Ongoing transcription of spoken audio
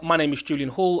My name is Julian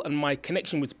Hall, and my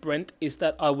connection with Brent is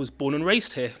that I was born and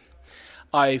raised here.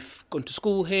 I've gone to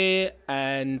school here,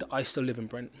 and I still live in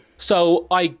Brent. So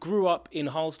I grew up in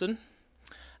Harlesden,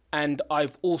 and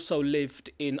I've also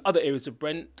lived in other areas of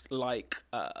Brent, like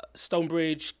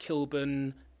Stonebridge,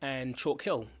 Kilburn, and Chalk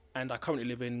Hill, and I currently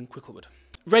live in Cricklewood.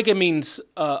 Reggae means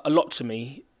a lot to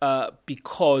me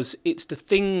because it's the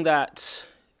thing that,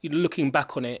 looking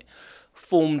back on it,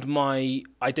 formed my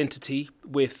identity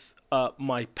with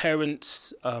my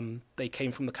parents. They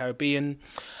came from the Caribbean.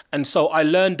 And so I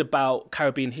learned about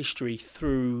Caribbean history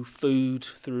through food,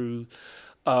 through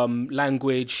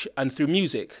language, and through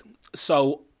music.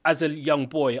 So as a young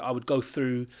boy, I would go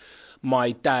through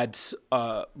my dad's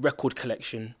record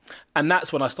collection. And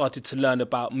that's when I started to learn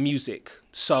about music.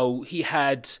 So he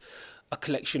had a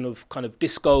collection of kind of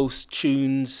discos,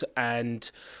 tunes,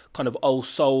 and kind of old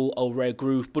soul, old rare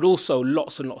groove, but also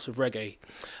lots and lots of reggae.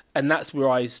 And that's where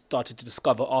I started to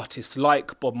discover artists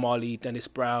like Bob Marley, Dennis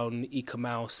Brown, Eka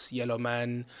Mouse, Yellow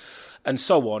Man, and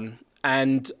so on.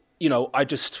 And, I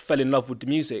just fell in love with the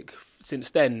music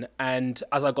since then. And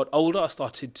as I got older, I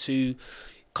started to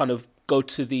kind of go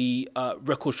to the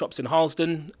record shops in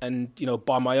Harlesden and,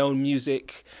 buy my own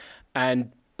music.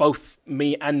 And both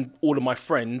me and all of my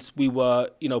friends, we were,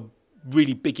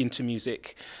 really big into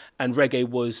music, and reggae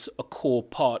was a core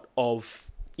part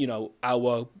of,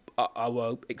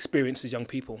 our experience as young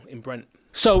people in Brent.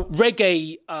 So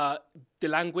reggae, the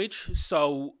language,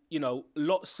 so,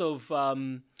 lots of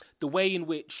the way in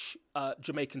which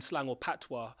Jamaican slang or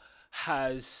patois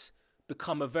has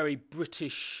become a very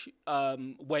British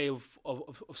way of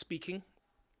speaking.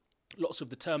 Lots of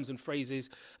the terms and phrases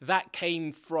that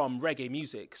came from reggae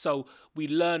music. So we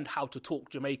learned how to talk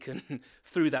Jamaican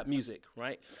through that music,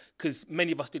 right? Because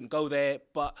many of us didn't go there,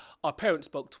 but our parents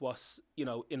spoke to us,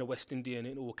 in a West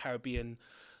Indian or Caribbean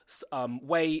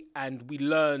way, and we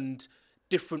learned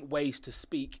different ways to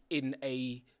speak in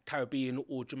a Caribbean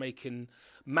or Jamaican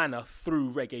manner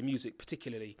through reggae music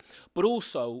particularly. But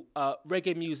also,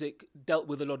 reggae music dealt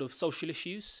with a lot of social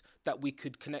issues that we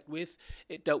could connect with.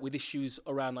 It dealt with issues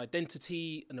around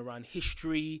identity and around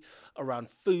history, around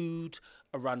food,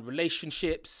 around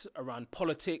relationships, around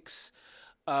politics.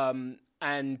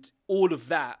 And all of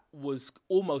that was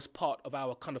almost part of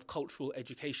our kind of cultural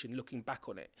education looking back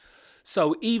on it.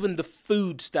 So even the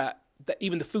foods that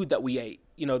we ate,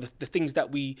 the things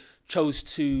that we chose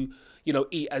to,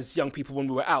 eat as young people when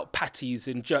we were out, patties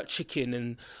and jerk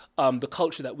chicken, and the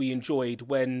culture that we enjoyed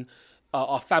when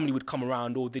our family would come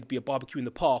around, or there'd be a barbecue in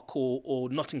the park, or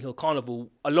Notting Hill Carnival.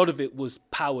 A lot of it was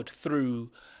powered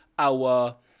through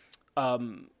our, our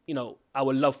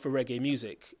love for reggae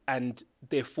music, and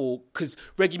therefore, because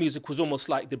reggae music was almost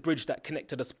like the bridge that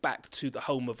connected us back to the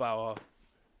home of our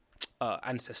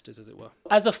ancestors, as it were.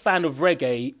 As a fan of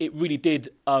reggae, it really did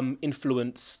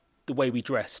influence the way we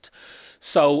dressed.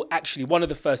 So actually, one of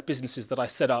the first businesses that I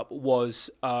set up was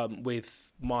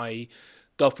with my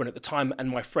girlfriend at the time and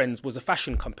my friends, was a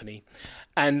fashion company.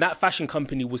 And that fashion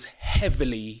company was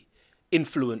heavily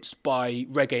influenced by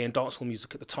reggae and dancehall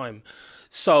music at the time.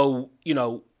 So,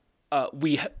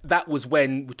 that was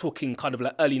when we're talking kind of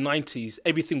like early 90s,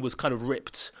 everything was kind of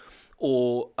ripped,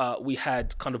 or we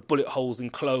had kind of bullet holes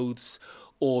in clothes,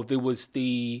 or there was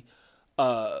the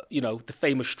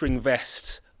famous string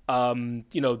vest,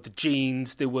 the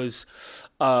jeans. There was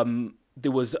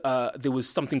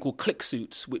something called click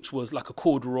suits, which was like a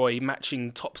corduroy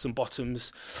matching tops and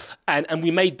bottoms, and we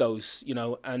made those,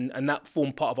 and that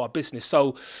formed part of our business.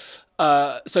 So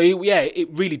it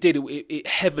really did. It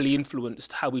heavily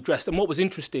influenced how we dressed. And what was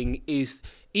interesting is,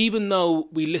 even though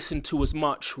we listened to as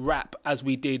much rap as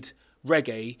we did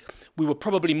reggae, we were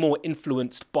probably more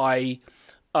influenced by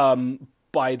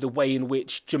the way in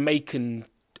which Jamaican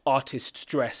artists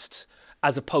dressed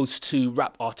as opposed to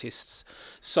rap artists.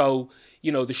 So,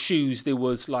 the shoes, there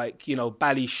was like,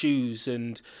 ballet shoes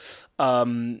and,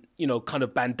 kind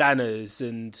of bandanas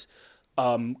and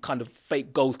kind of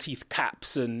fake gold teeth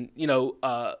caps and,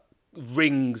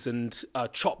 rings and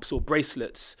chops or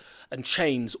bracelets and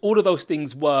chains. All of those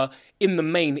things were in the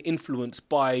main influenced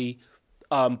by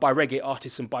reggae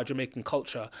artists and by Jamaican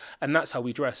culture, and that's how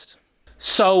we dressed.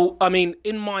 So,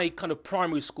 in my kind of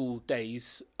primary school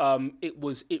days,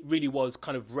 it really was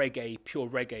kind of reggae, pure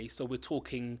reggae. So we're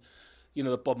talking,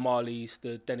 the Bob Marleys,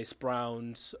 the Dennis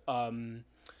Browns,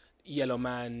 Yellow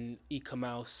Man, Eka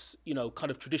Mouse,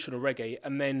 kind of traditional reggae.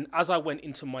 And then as I went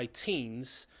into my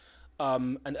teens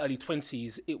and early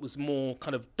 20s, it was more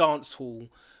kind of dancehall,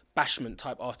 bashment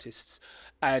type artists.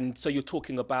 And so you're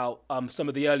talking about some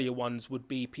of the earlier ones would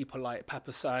be people like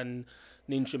Papa San,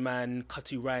 Ninja Man,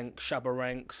 Cutty Rank, Shabba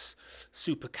Ranks,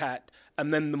 Super Cat,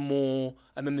 and then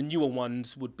the newer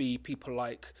ones would be people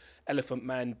like Elephant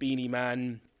Man, Beanie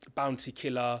Man, Bounty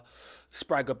Killer,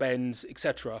 Spragga Benz,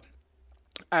 etc.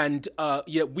 And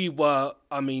we were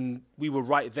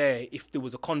right there. If there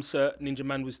was a concert, Ninja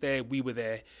Man was there, we were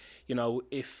there.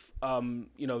 If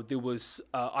there was,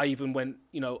 I even went,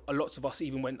 lots of us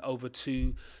even went over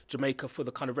to Jamaica for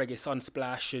the kind of reggae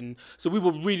sunsplash, and so we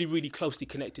were really, really closely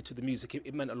connected to the music.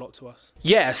 It meant a lot to us.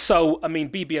 Yeah, so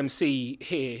BBMC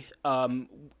here,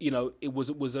 it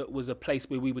was a place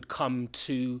where we would come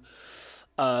to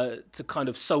kind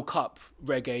of soak up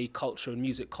reggae culture and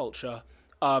music culture.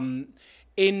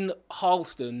 In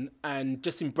Harleston and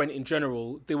just in Brent in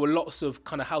general, there were lots of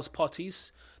kind of house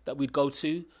parties that we'd go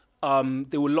to.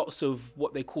 There were lots of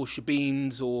what they call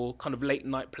shebeens, or kind of late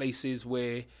night places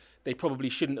where they probably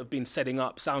shouldn't have been setting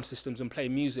up sound systems and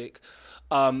playing music.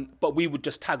 But we would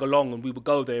just tag along and we would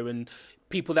go there, and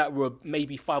people that were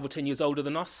maybe 5 or 10 years older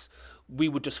than us, we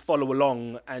would just follow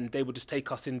along, and they would just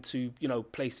take us into,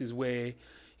 places where,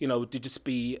 there'd just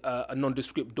be a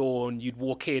nondescript door, and you'd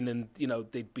walk in and,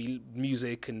 there'd be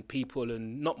music and people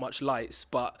and not much lights,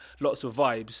 but lots of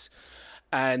vibes.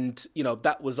 And,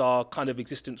 that was our kind of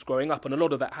existence growing up. And a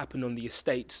lot of that happened on the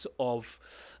estates of,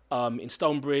 in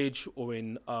Stonebridge or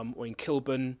in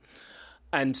Kilburn.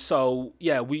 And so,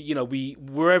 yeah, we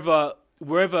wherever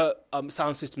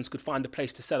sound systems could find a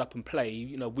place to set up and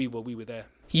play, we were there.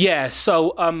 Yeah,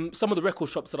 so some of the record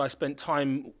shops that I spent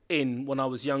time in when I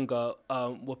was younger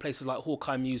were places like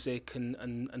Hawkeye Music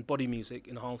and Body Music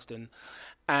in Harleston.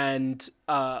 And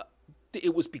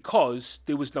it was because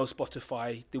there was no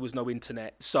Spotify, there was no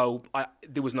internet, so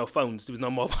there was no phones, there was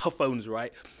no mobile phones,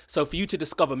 right? So for you to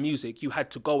discover music, you had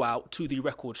to go out to the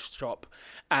record shop,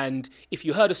 and if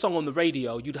you heard a song on the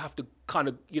radio, you'd have to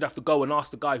go and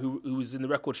ask the guy who was in the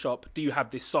record shop, do you have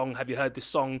this song? Have you heard this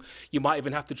song? You might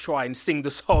even have to try and sing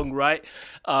the song, right?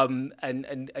 And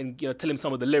tell him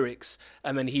some of the lyrics,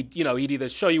 and then he'd either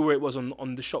show you where it was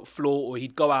on the shop floor, or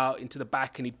he'd go out into the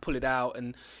back and he'd pull it out,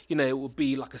 and it would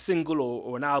be like a single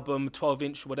or an album,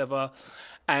 12-inch, whatever,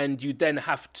 and you then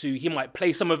he might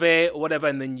play some of it or whatever,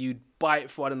 and then you'd buy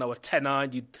it for, I don't know, a tenner,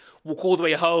 and you'd walk all the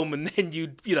way home, and then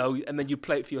you'd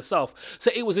play it for yourself. So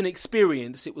it was an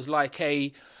experience. It was like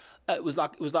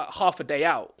half a day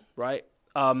out, right?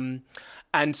 And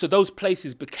so those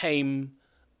places became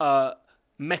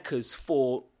meccas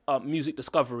for music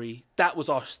discovery. That was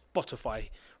our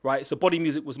Spotify, right? So Body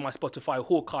Music was my Spotify,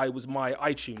 Hawkeye was my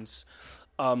iTunes.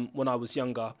 When I was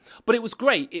younger. But it was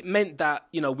great. It meant that,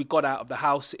 we got out of the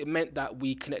house. It meant that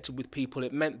we connected with people.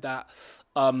 It meant that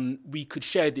we could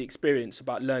share the experience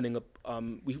about learning.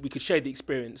 We could share the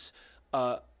experience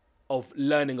of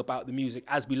learning about the music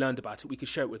as we learned about it. We could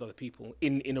share it with other people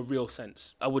in a real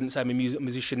sense. I wouldn't say I'm a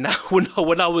musician now.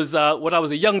 When I was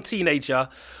a young teenager,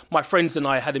 my friends and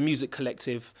I had a music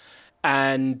collective.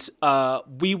 And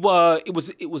it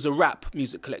was a rap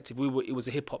music collective. It was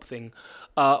a hip hop thing,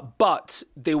 but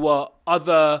there were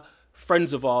other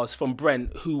friends of ours from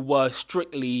Brent who were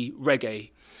strictly reggae,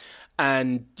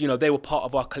 and they were part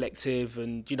of our collective,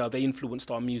 and they influenced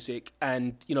our music.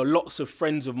 And lots of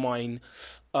friends of mine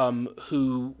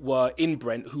who were in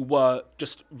Brent who were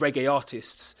just reggae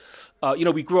artists.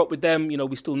 We grew up with them.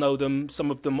 We still know them. Some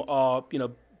of them are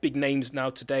big names now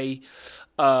today.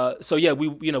 So yeah,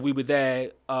 we were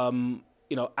there,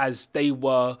 as they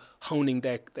were honing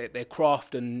their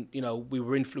craft, and we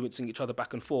were influencing each other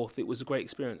back and forth. It was a great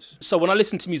experience. So when I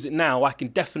listen to music now, I can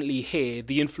definitely hear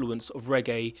the influence of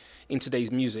reggae in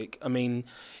today's music. I mean,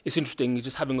 it's interesting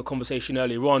just having a conversation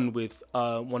earlier on with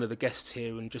one of the guests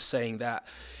here, and just saying that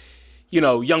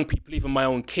young people, even my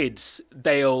own kids,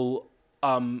 they'll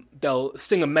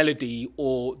sing a melody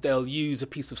or they'll use a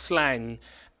piece of slang,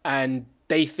 and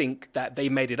they think that they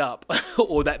made it up,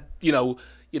 or that,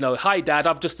 hi dad,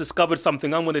 I've just discovered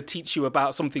something, I'm going to teach you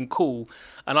about something cool.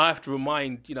 And I have to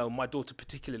remind, my daughter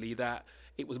particularly, that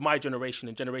it was my generation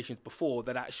and generations before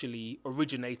that actually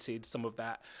originated some of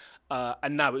that.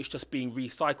 And now it's just being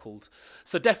recycled.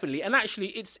 So definitely, and actually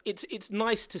it's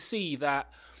nice to see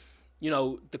that,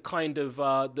 the kind of,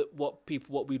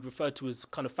 what we'd refer to as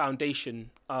kind of foundation,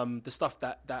 the stuff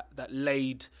that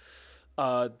laid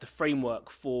the framework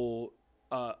for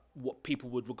what people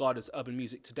would regard as urban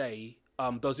music today,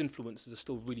 those influences are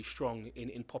still really strong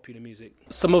in popular music.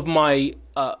 Some of my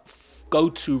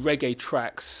go-to reggae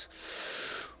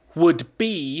tracks would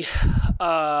be,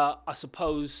 I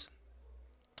suppose,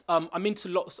 I'm into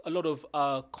a lot of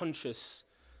conscious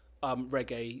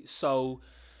reggae. So,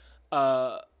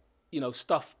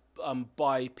 stuff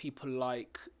by people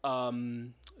like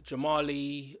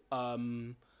Jamali,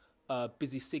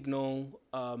 Busy Signal,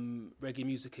 reggae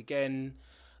music again,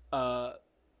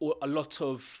 or a lot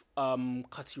of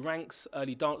Cutty Ranks,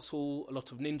 early dancehall, a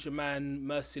lot of Ninja Man,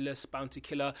 Merciless, Bounty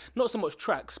Killer. Not so much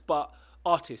tracks, but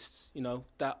artists,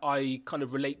 that I kind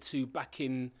of relate to back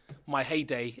in my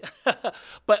heyday.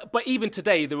 but even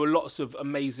today, there are lots of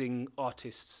amazing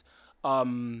artists,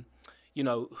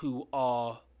 who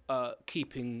are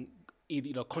keeping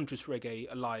conscious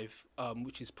reggae alive,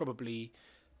 which is probably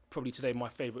today my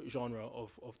favourite genre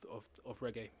of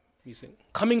reggae music.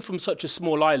 Coming from such a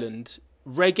small island,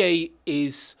 reggae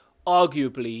is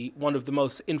arguably one of the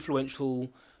most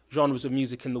influential genres of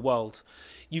music in the world.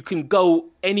 You can go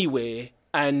anywhere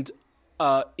and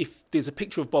if there's a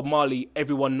picture of Bob Marley,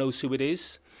 everyone knows who it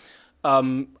is.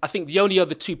 I think the only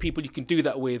other two people you can do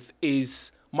that with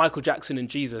is Michael Jackson and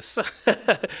Jesus,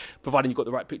 providing you've got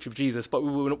the right picture of Jesus, but we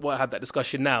won't have that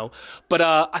discussion now. But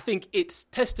I think it's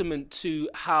testament to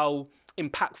how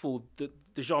impactful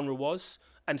the genre was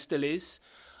and still is.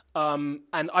 And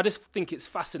I just think it's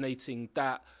fascinating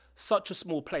that such a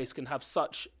small place can have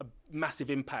such a massive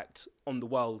impact on the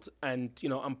world. And,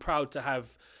 I'm proud to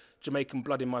have Jamaican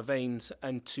blood in my veins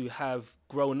and to have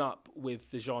grown up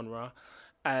with the genre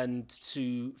and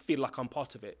to feel like I'm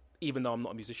part of it, even though I'm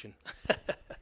not a musician.